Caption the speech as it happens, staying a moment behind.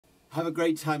Have a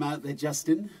great time out there,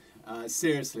 Justin.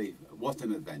 Seriously, what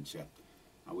an adventure.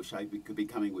 I wish I could be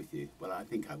coming with you. Well, I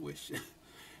think I wish.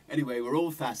 Anyway, we're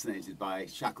all fascinated by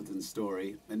Shackleton's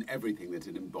story and everything that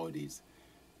it embodies.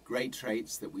 Great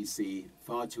traits that we see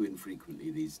far too infrequently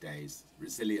these days.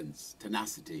 Resilience,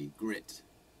 tenacity, grit,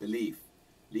 belief,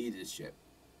 leadership,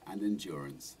 and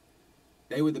endurance.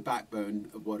 They were the backbone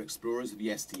of what explorers of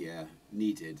yesteryear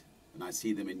needed, and I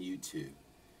see them in you too.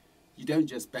 You don't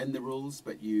just bend the rules,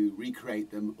 but you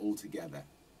recreate them altogether.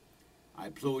 I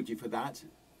applaud you for that.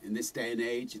 In this day and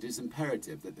age, it is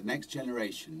imperative that the next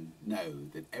generation know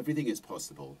that everything is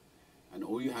possible, and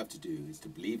all you have to do is to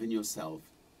believe in yourself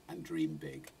and dream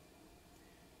big.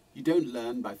 You don't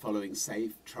learn by following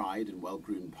safe, tried and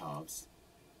well-groomed paths.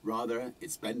 Rather,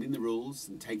 it's bending the rules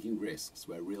and taking risks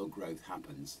where real growth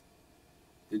happens.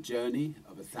 The journey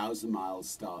of 1,000 miles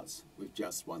starts with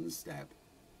just one step.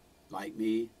 Like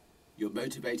me, you're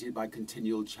motivated by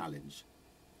continual challenge.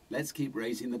 Let's keep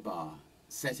raising the bar,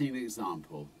 setting an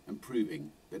example and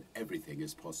proving that everything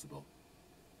is possible.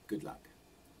 Good luck.